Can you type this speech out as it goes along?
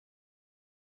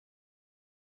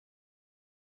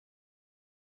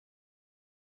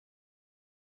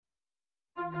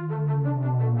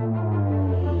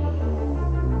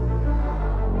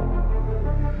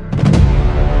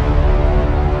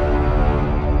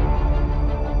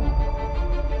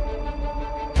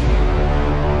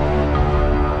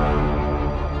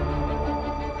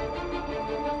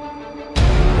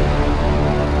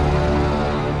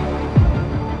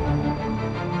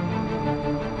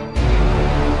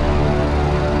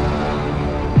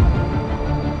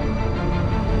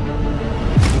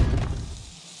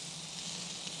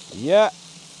Yeah,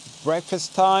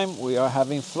 breakfast time. We are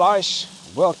having flash.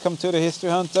 Welcome to the History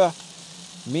Hunter.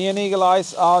 Me and Eagle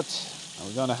Eyes out.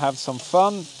 We're gonna have some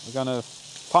fun. We're gonna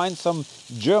find some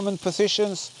German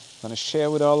positions. I'm gonna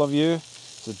share with all of you.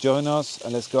 So join us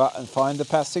and let's go out and find the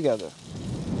pass together.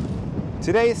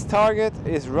 Today's target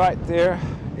is right there.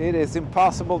 It is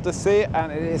impossible to see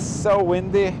and it is so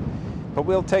windy, but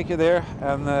we'll take you there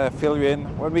and fill you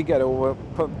in when we get over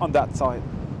on that side.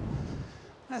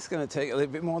 That's going to take a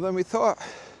little bit more than we thought.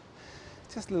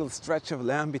 Just a little stretch of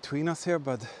land between us here,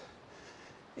 but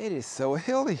it is so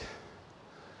hilly.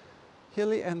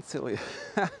 Hilly and silly.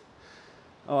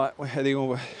 Alright, we're heading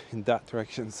over in that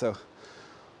direction, so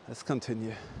let's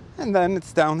continue. And then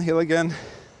it's downhill again.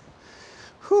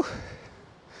 Whew.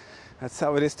 That's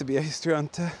how it is to be a history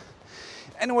hunter.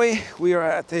 Anyway, we are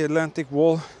at the Atlantic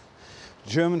Wall,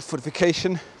 German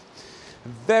fortification. A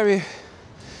very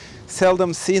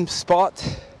seldom seen spot.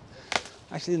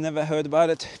 Actually never heard about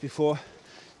it before,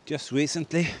 just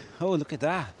recently. Oh, look at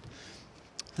that.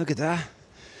 Look at that.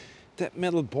 That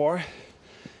metal bar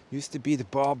used to be the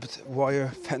barbed wire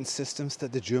fence systems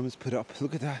that the Germans put up.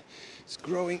 Look at that. It's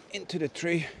growing into the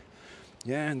tree.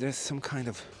 Yeah, and there's some kind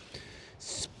of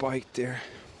spike there.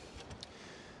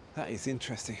 That is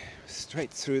interesting.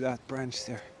 Straight through that branch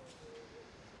there.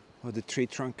 Or the tree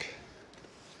trunk.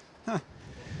 Huh.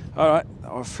 Alright,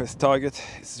 our first target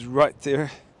is right there.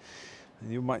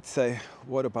 And you might say,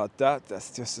 what about that? That's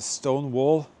just a stone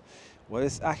wall. Well,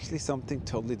 it's actually something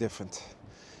totally different.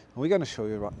 And we're going to show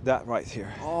you that right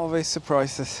here. Always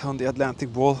surprises on the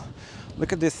Atlantic Wall.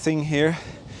 Look at this thing here.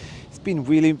 It's been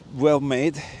really well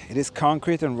made. It is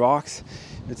concrete and rocks.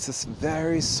 It's a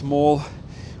very small,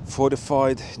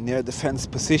 fortified, near the fence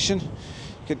position.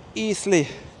 You can easily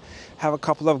have a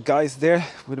couple of guys there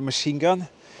with a machine gun.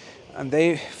 And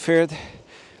they feared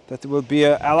that there will be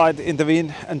an Allied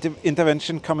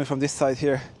intervention coming from this side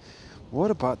here.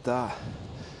 What about that?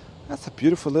 That's a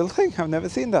beautiful little thing. I've never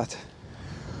seen that.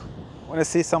 When I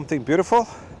see something beautiful,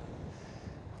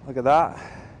 look at that.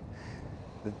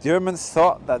 The Germans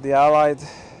thought that the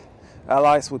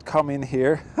Allies would come in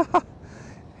here.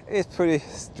 It's pretty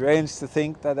strange to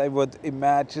think that they would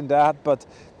imagine that, but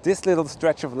this little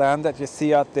stretch of land that you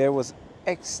see out there was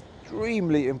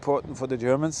extremely important for the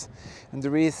Germans, and the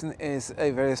reason is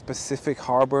a very specific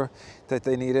harbor that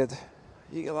they needed.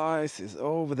 Eagle Eyes is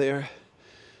over there.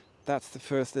 That's the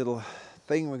first little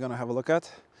thing we're going to have a look at.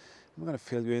 I'm going to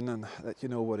fill you in and let you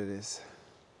know what it is.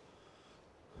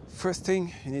 First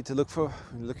thing you need to look for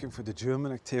when looking for the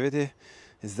German activity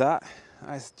is that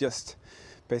it's just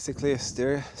basically a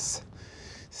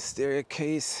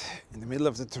staircase in the middle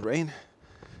of the terrain.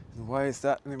 And why is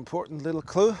that an important little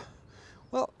clue?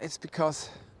 Well, it's because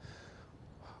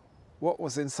what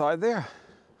was inside there?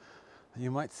 You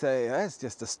might say, it's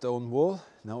just a stone wall.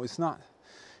 No, it's not.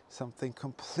 Something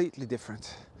completely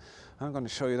different. I'm going to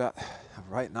show you that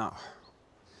right now.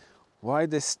 Why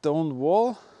this stone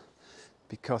wall?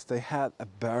 Because they had a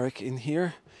barrack in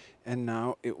here and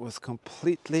now it was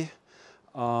completely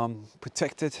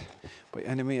protected by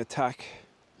enemy attack.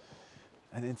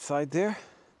 And inside there,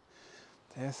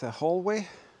 there's a hallway.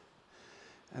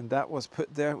 And that was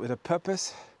put there with a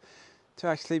purpose to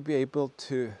actually be able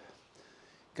to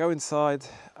go inside,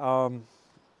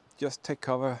 just take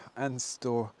cover and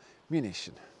store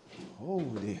munition.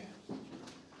 Holy,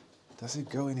 does it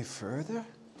go any further?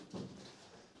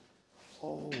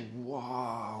 Oh,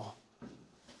 wow.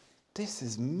 This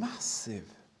is massive.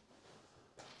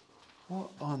 What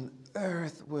on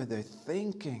earth were they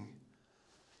thinking?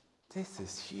 This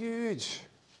is huge.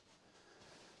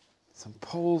 Some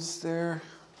poles there.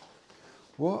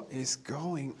 What is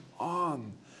going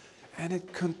on? And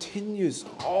it continues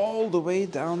all the way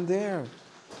down there.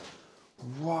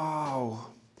 Wow.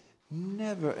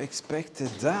 Never expected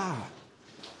that.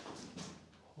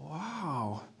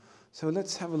 Wow. So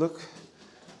let's have a look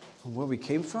from where we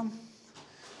came from.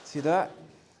 See that?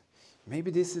 Maybe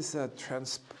this is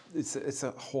it's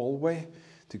a hallway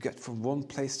to get from one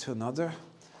place to another.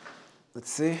 Let's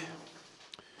see.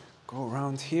 Go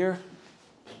around here.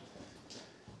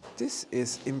 This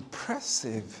is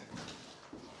impressive.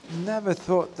 Never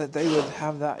thought that they would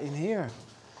have that in here.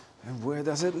 And where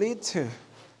does it lead to?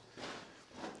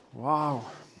 Wow.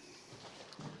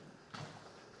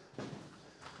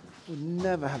 Would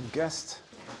never have guessed.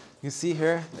 You see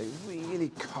here, they really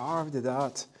carved it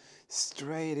out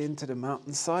straight into the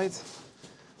mountainside.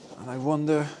 And I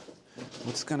wonder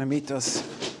what's gonna meet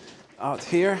us out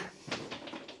here.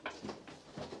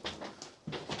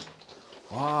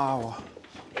 Wow,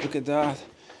 look at that.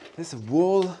 There's a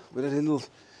wall with a little,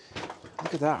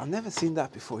 look at that, I've never seen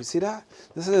that before. You see that?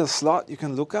 There's a little slot you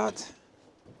can look at.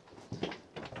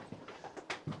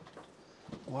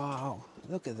 Wow,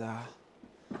 look at that.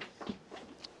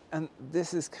 And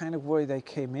this is kind of where they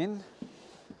came in.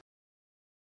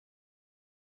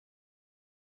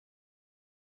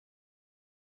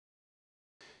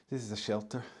 This is a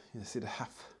shelter. You see the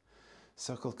half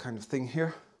circle kind of thing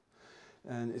here.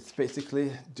 And it's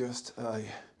basically just a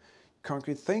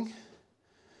concrete thing.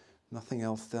 Nothing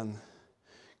else than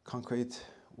concrete,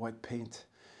 white paint,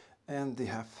 and the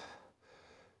half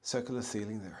circular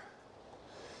ceiling there.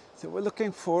 So we're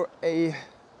looking for a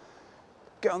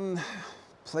gun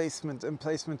placement and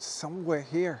placement somewhere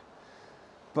here.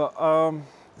 But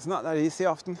it's not that easy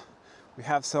often. We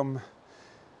have some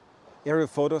aerial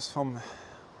photos from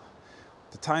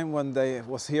the time when they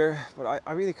was here, but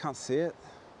I really can't see it.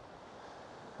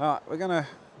 We're gonna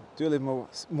do a little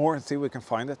more and see if we can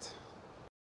find it.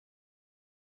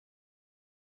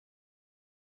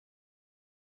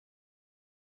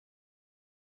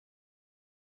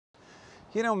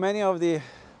 You know, many of the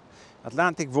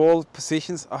Atlantic wall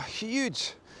positions are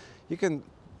huge. You can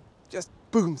just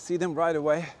boom, see them right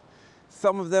away.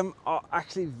 Some of them are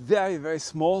actually very, very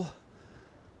small.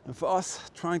 And for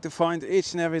us, trying to find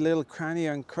each and every little cranny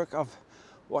and crook of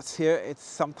what's here, it's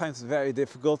sometimes very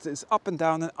difficult. It's up and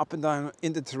down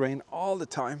in the terrain all the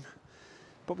time.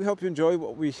 But we hope you enjoy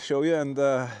what we show you,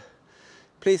 and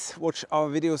please watch our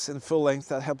videos in full length.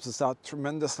 That helps us out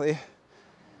tremendously.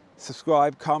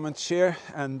 Subscribe, comment, share,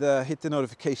 and hit the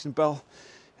notification bell.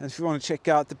 And if you want to check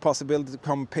out the possibility to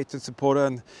become a Patreon supporter,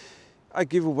 and I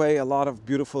give away a lot of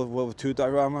beautiful WW2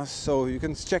 dioramas, so you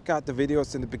can check out the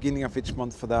videos in the beginning of each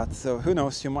month for that. So who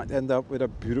knows, you might end up with a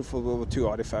beautiful WW2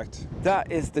 artifact.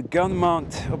 That is the gun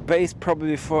mount, or base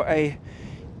probably for a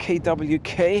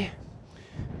KWK.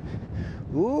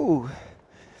 Ooh,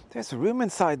 there's a room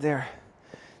inside there.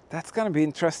 That's gonna be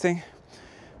interesting.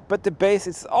 But the base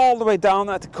is all the way down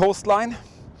at the coastline,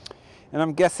 and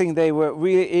I'm guessing they were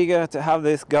really eager to have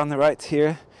this gun right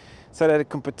here so that it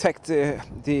can protect the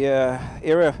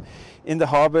area in the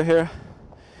harbor here.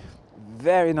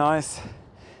 Very nice.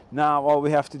 Now all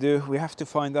we have to do, we have to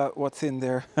find out what's in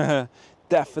there.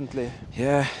 Definitely.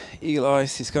 Yeah, Eagle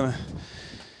Eyes, he's gonna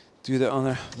do the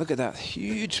honor. Look at that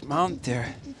huge mount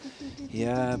there.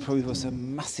 Yeah, probably was a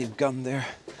massive gun there.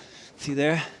 See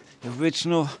there,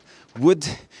 original wood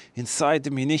inside the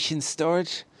munition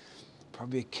storage.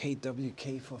 Probably a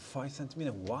KWK for 5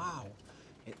 centimeter. Wow,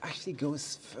 it actually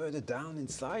goes further down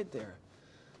inside there.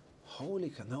 Holy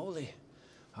cannoli.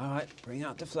 All right, bring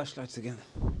out the flashlights again.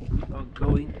 We're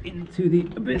going into the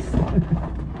abyss.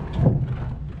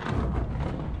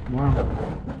 Wow,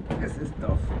 this is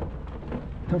tough.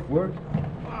 Tough work.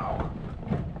 Wow.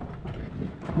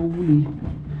 Holy.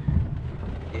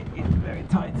 It's very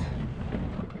tight.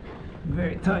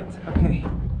 Very tight. Okay.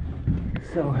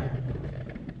 So,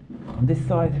 on this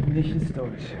side, munition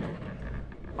storage.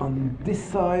 On this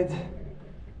side,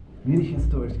 munition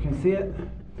storage. Can you see it?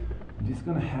 I'm just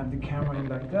gonna have the camera in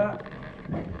like that.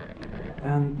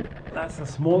 And that's a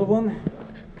smaller one.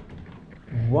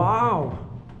 Wow!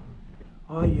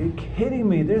 Are you kidding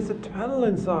me? There's a tunnel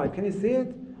inside. Can you see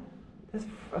it? There's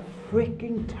a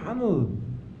freaking tunnel.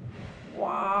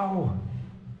 Wow!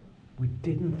 We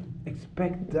didn't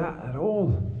expect that at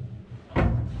all.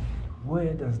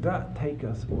 Where does that take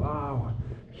us? Wow.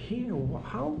 Here,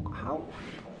 how?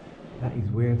 That is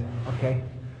weird. Okay,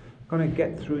 I'm gonna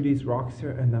get through these rocks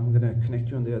here and I'm gonna connect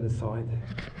you on the other side.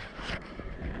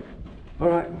 All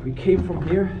right, we came from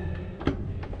here.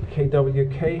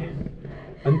 KWK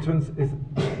entrance is,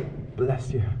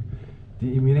 bless you,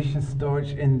 the ammunition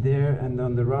storage in there and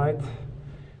on the right.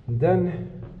 And then,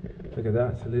 look at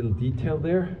that, it's a little detail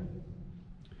there.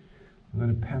 I'm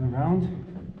going to pan around.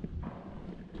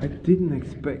 I didn't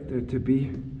expect there to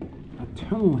be a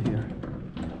tunnel here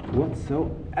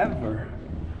whatsoever.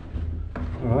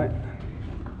 Alright.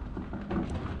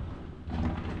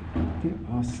 There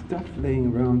are stuff laying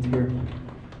around here.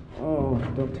 Oh,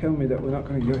 don't tell me that we're not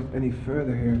going to get any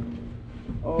further here.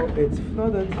 Oh, it's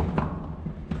flooded.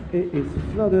 It is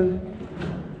flooded.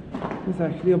 There's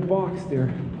actually a box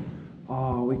there.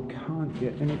 Oh, we can't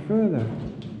get any further.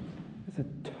 There's a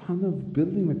ton of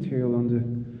building material on the...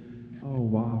 Oh,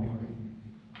 wow.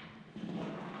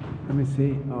 Let me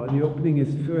see. The opening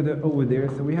is further over there,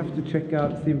 so we have to check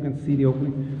out, see if we can see the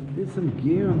opening. There's some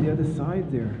gear on the other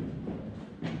side there.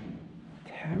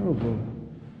 Terrible.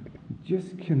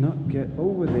 Just cannot get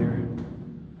over there.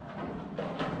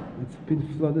 It's been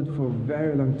flooded for a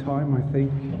very long time, I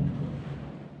think.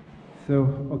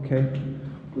 So, okay.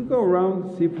 We'll go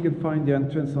around, see if we can find the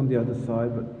entrance on the other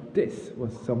side, but this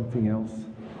was something else.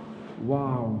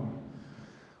 Wow.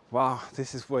 Wow,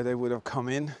 this is where they would have come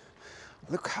in.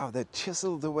 Look how they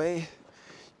chiseled away,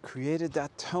 created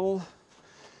that tunnel,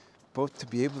 both to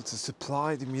be able to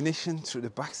supply the munition through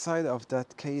the backside of that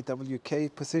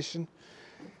KWK position.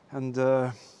 And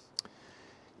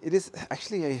it is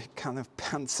actually a kind of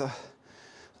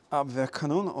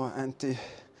Panzerabwehrkanone or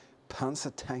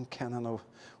anti-Panzer tank cannon or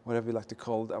whatever you like to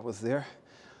call it, that was there.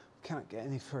 Can't get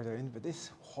any further in, but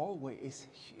this hallway is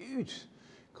huge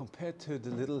compared to the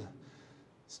little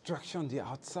structure on the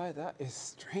outside. That is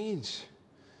strange.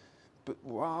 But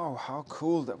wow, how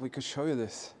cool that we could show you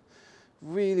this.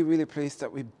 Really, really pleased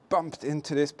that we bumped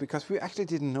into this because we actually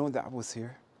didn't know that was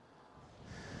here.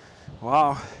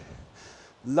 Wow,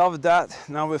 love that.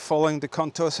 Now we're following the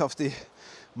contours of the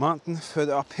mountain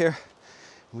further up here.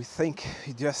 We think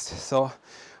we just saw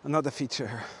another feature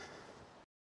here.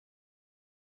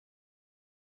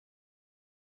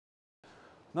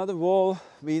 Another wall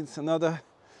means another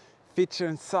feature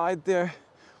inside there.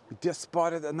 We just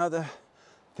spotted another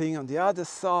thing on the other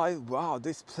side. Wow,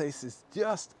 this place is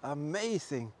just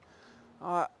amazing.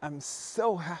 I'm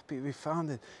so happy we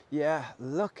found it. Yeah,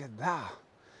 look at that.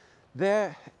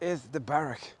 There is the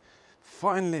barrack.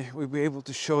 Finally, we'll be able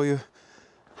to show you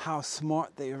how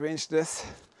smart they arranged this.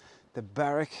 The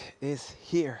barrack is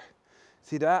here.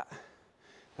 See that?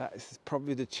 That is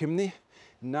probably the chimney.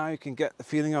 Now you can get the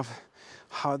feeling of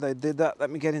how they did that. Let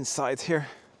me get inside here.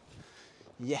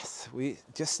 Yes, we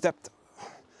just stepped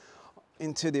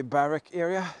into the barrack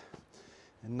area,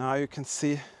 and now you can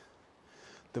see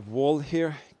the wall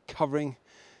here covering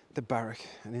the barrack.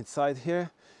 And inside here,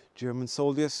 German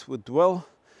soldiers would dwell.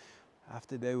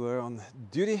 After they were on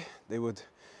duty, they would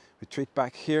retreat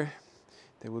back here.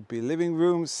 There would be living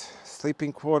rooms,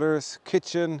 sleeping quarters,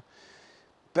 kitchen,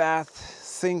 bath,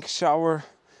 sink, shower,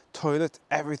 toilet,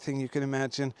 everything you can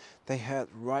imagine they had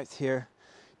right here,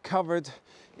 covered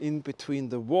in between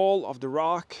the wall of the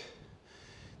rock,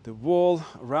 the wall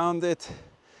around it.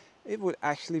 It would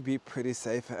actually be pretty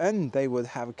safe, and they would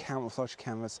have a camouflage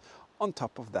canvas on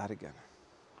top of that again.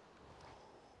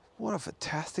 What a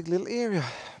fantastic little area.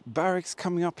 Barracks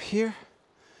coming up here.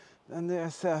 Then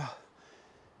there's a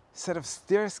set of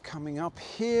stairs coming up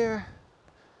here.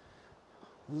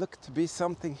 Look to be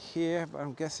something here, but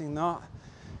I'm guessing not.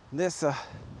 There's a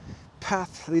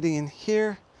path leading in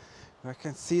here. I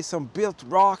can see some built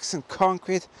rocks and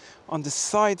concrete on the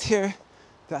side here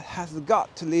that has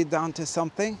got to lead down to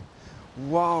something.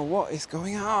 Wow, what is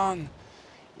going on?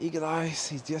 Eagle Eyes,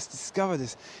 he just discovered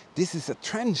this. This is a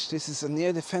trench. This is a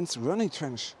near defense running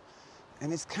trench.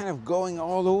 And it's kind of going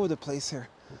all over the place here.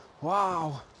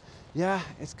 Wow. Yeah,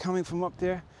 it's coming from up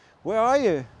there. Where are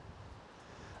you?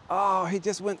 Oh, he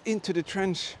just went into the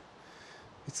trench.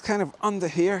 It's kind of under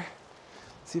here.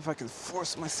 See if I can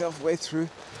force myself way through.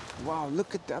 Wow,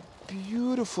 look at that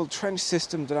beautiful trench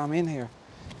system that I'm in here.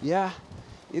 Yeah,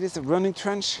 it is a running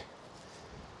trench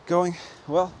going,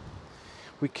 well,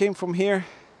 we came from here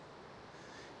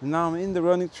and now I'm in the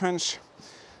running trench.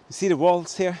 You see the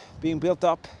walls here being built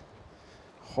up.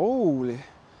 Holy,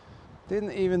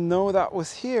 didn't even know that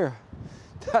was here.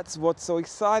 That's what's so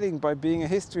exciting by being a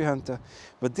history hunter.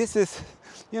 But this is,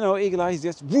 you know, Eagle Eyes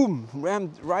just boom,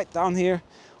 rammed right down here.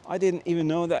 I didn't even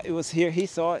know that it was here. He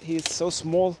saw it. He's so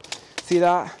small. See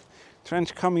that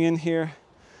trench coming in here?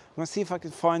 I'm gonna see if I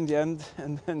can find the end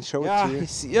and then show it to you.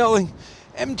 He's yelling,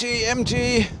 MG,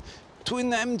 MG,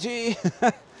 twin MG.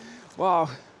 Wow,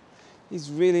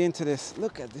 he's really into this.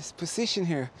 Look at this position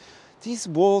here. These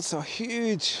walls are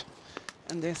huge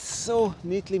and they're so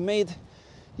neatly made.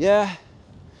 Yeah,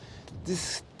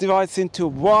 this divides into a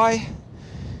Y.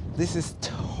 This is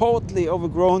totally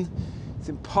overgrown. It's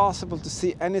impossible to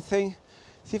see anything.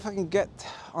 See if I can get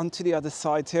onto the other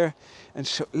side here and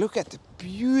show. Look at the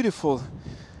beautiful,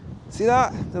 see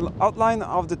that? The outline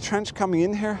of the trench coming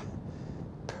in here.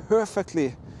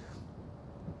 Perfectly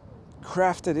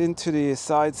crafted into the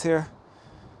sides here.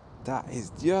 That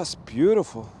is just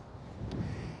beautiful.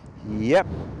 Yep,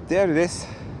 there it is.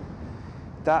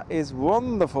 That is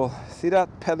wonderful. See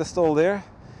that pedestal there?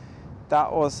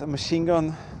 That was a machine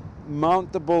gun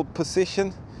mountable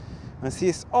position. And see,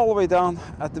 it's all the way down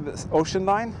at the ocean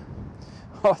line.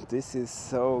 Oh, this is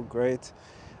so great.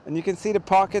 And you can see the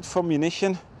pocket for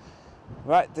munition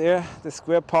Right there, the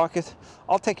square pocket.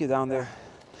 I'll take you down there.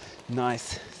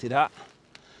 Nice, see that?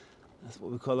 That's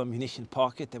what we call a munition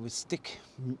pocket, that we stick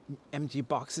MG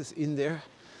boxes in there.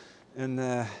 And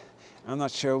I'm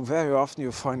not sure, very often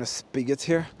you'll find a spigot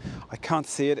here. I can't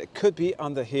see it, it could be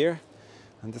under here.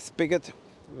 And the spigot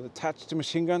will attach the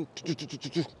machine gun,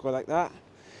 go like that.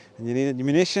 And you need a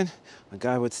munition. A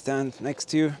guy would stand next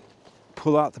to you,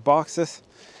 pull out the boxes,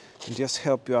 and just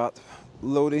help you out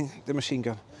loading the machine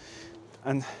gun.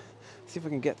 And see if I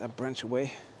can get that branch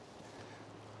away.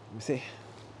 Let me see.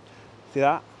 See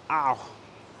that? Ow!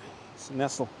 It's a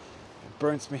nestle. It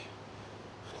burns me.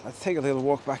 Let's take a little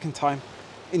walk back in time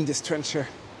in this trench here.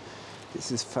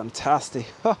 This is fantastic.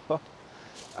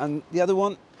 And the other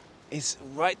one is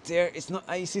right there. It's not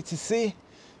easy to see,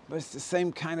 but it's the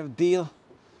same kind of deal.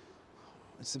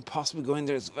 It's impossible to go in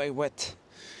there, it's very wet.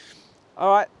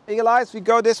 All right, eagle eyes, we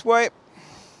go this way.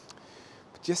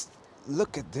 But just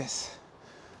look at this.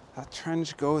 That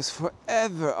trench goes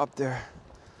forever up there.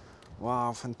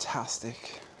 Wow,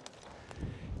 fantastic.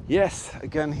 Yes,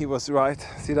 again, he was right.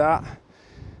 See that?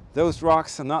 Those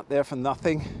rocks are not there for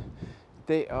nothing.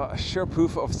 They are a sure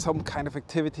proof of some kind of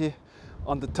activity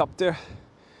on the top there.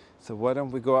 So why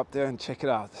don't we go up there and check it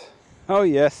out? Oh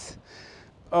yes,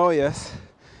 oh yes.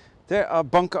 There are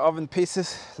bunker oven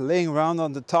pieces laying around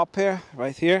on the top here,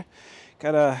 right here.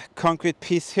 Got a concrete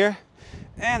piece here.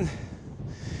 And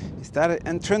is that an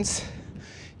entrance?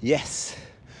 Yes.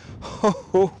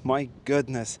 Oh my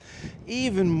goodness,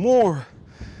 even more.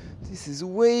 This is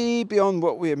way beyond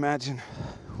what we imagine.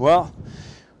 Well,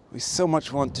 we so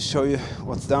much want to show you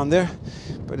what's down there,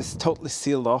 but it's totally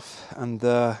sealed off and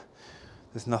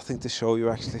there's nothing to show you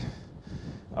actually.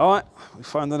 All right, we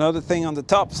found another thing on the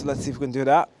top, so let's see if we can do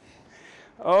that.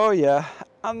 Oh yeah,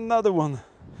 another one.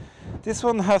 This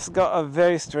one has got a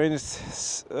very strange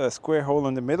square hole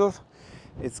in the middle.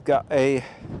 It's got a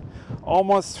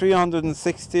almost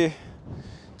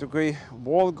 360-degree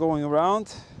wall going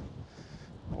around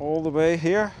all the way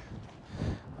here,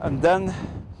 and then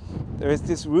there is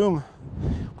this room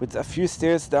with a few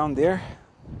stairs down there,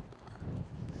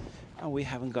 and we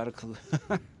haven't got a clue.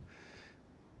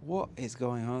 What is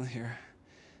going on here?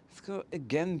 It's going to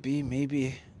again be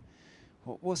maybe,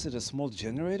 what was it, a small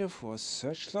generator for a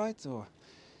searchlight or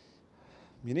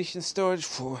munition storage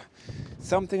for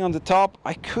something on the top?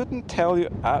 I couldn't tell you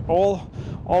at all.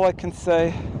 All I can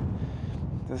say,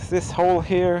 there's this hole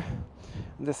here,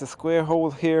 and there's a square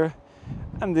hole here,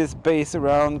 and this base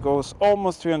around goes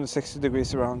almost 360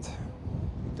 degrees around.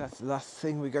 That's the last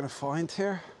thing we're gonna find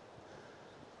here.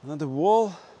 Another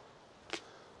wall.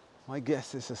 My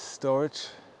guess is a storage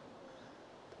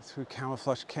through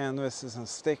camouflage canvases and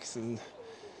sticks and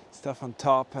stuff on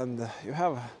top, and you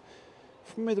have a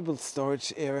formidable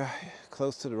storage area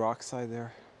close to the rock side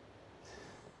there.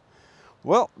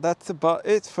 Well, that's about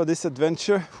it for this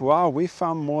adventure. Wow, we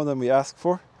found more than we asked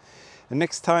for. And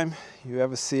next time you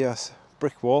ever see a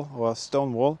brick wall or a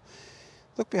stone wall,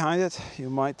 look behind it. You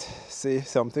might see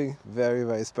something very,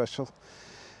 very special.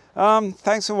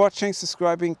 Thanks for watching,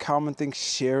 subscribing, commenting,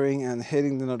 sharing, and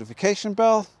hitting the notification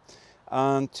bell.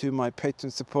 And to my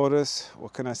Patreon supporters,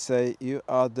 what can I say? You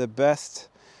are the best.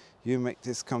 You make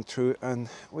this come true, and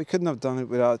we couldn't have done it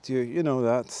without you. You know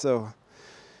that. So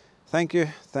thank you,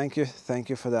 thank you, thank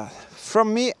you for that.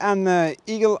 From me and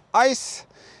Eagle Eyes,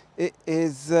 it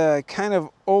is kind of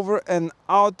over and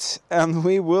out, and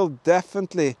we will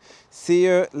definitely see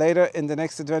you later in the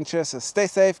next adventure. So stay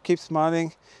safe, keep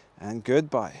smiling, and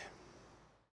goodbye.